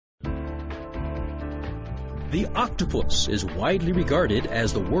The octopus is widely regarded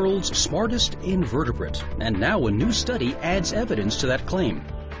as the world's smartest invertebrate, and now a new study adds evidence to that claim.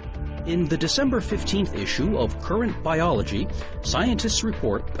 In the December 15th issue of Current Biology, scientists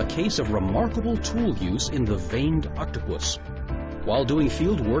report a case of remarkable tool use in the veined octopus. While doing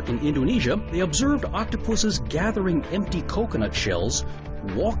field work in Indonesia, they observed octopuses gathering empty coconut shells,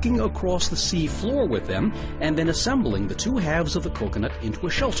 walking across the sea floor with them, and then assembling the two halves of the coconut into a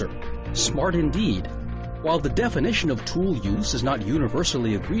shelter. Smart indeed. While the definition of tool use is not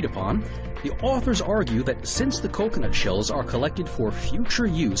universally agreed upon, the authors argue that since the coconut shells are collected for future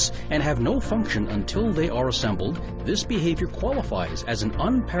use and have no function until they are assembled, this behavior qualifies as an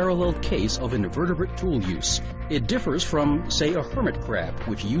unparalleled case of invertebrate tool use. It differs from, say, a hermit crab,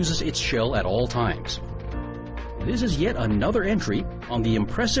 which uses its shell at all times. This is yet another entry on the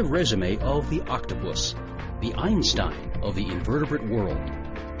impressive resume of the octopus, the Einstein of the invertebrate world.